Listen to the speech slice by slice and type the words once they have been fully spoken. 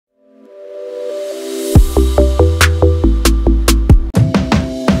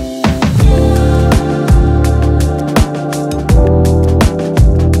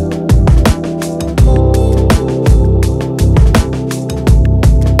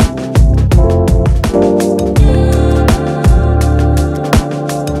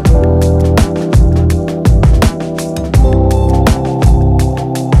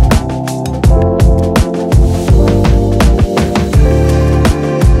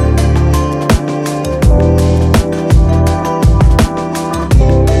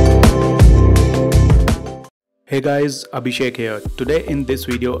Hey guys, Abhishek here. Today in this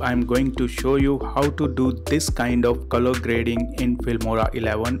video I'm going to show you how to do this kind of color grading in Filmora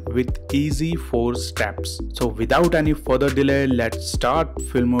 11 with easy 4 steps. So without any further delay, let's start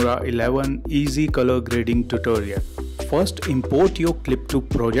Filmora 11 easy color grading tutorial. First, import your clip to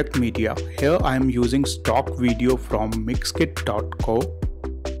project media. Here I am using stock video from mixkit.co.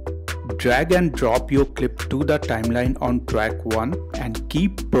 Drag and drop your clip to the timeline on track 1 and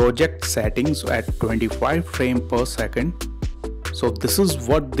keep project settings at 25 frames per second. So this is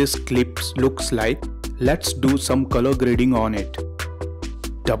what this clip looks like. Let's do some color grading on it.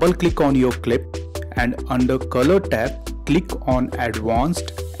 Double click on your clip and under color tab, click on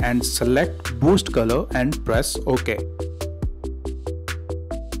advanced and select boost color and press OK.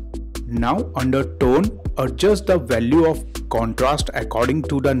 Now under tone, adjust the value of contrast according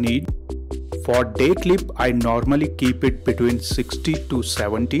to the need. For day clip, I normally keep it between 60 to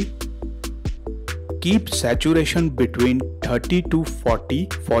 70. Keep saturation between 30 to 40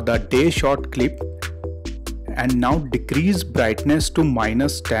 for the day shot clip. And now decrease brightness to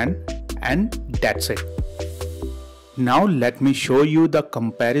 -10 and that's it. Now let me show you the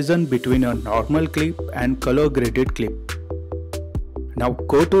comparison between a normal clip and color graded clip. Now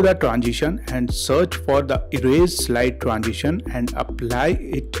go to the transition and search for the erase slide transition and apply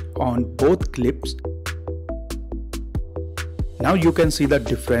it on both clips. Now you can see the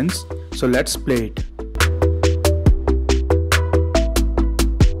difference, so let's play it.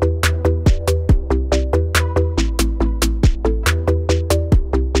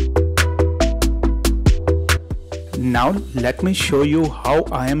 Now let me show you how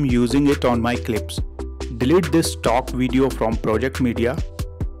I am using it on my clips. Delete this stock video from project media.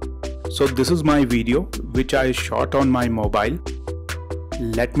 So this is my video which I shot on my mobile.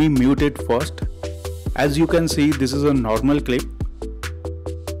 Let me mute it first. As you can see, this is a normal clip.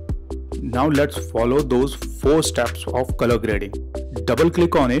 Now let's follow those 4 steps of color grading. Double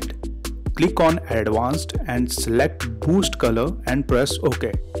click on it, click on advanced and select boost color and press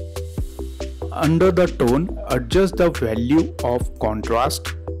OK. Under the tone, adjust the value of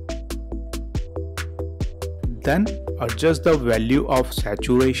contrast. Then adjust the value of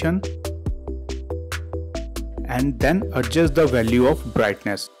saturation and then adjust the value of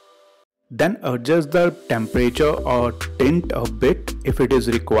brightness. Then adjust the temperature or tint a bit if it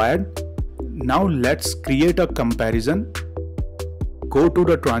is required. Now let's create a comparison. Go to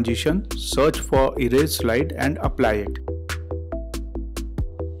the transition, search for erase slide and apply it.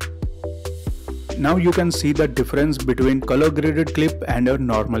 Now you can see the difference between color graded clip and a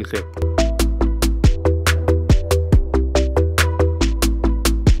normal clip.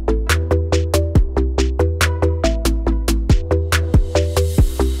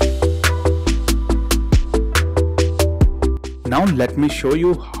 Now let me show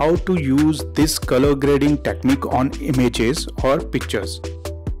you how to use this color grading technique on images or pictures.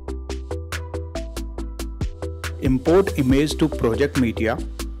 Import image to project media.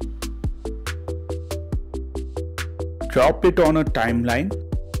 Drop it on a timeline.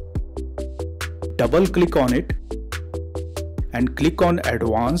 Double click on it and click on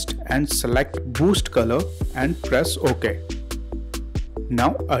advanced and select boost color and press OK.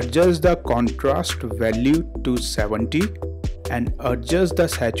 Now adjust the contrast value to 70 and adjust the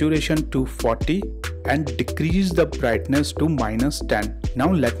saturation to 40 and decrease the brightness to -10.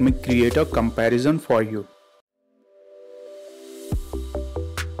 Now let me create a comparison for you.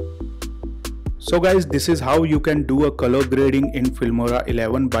 So guys, this is how you can do a color grading in Filmora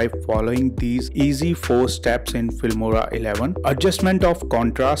 11 by following these easy 4 steps in Filmora 11. Adjustment of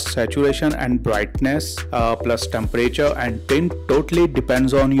contrast, saturation and brightness plus temperature and tint totally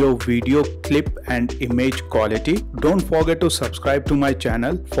depends on your video clip and image quality. Don't forget to subscribe to my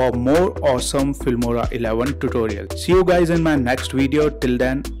channel for more awesome Filmora 11 tutorials. See you guys in my next video. Till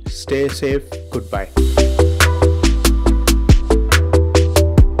then, stay safe. Goodbye.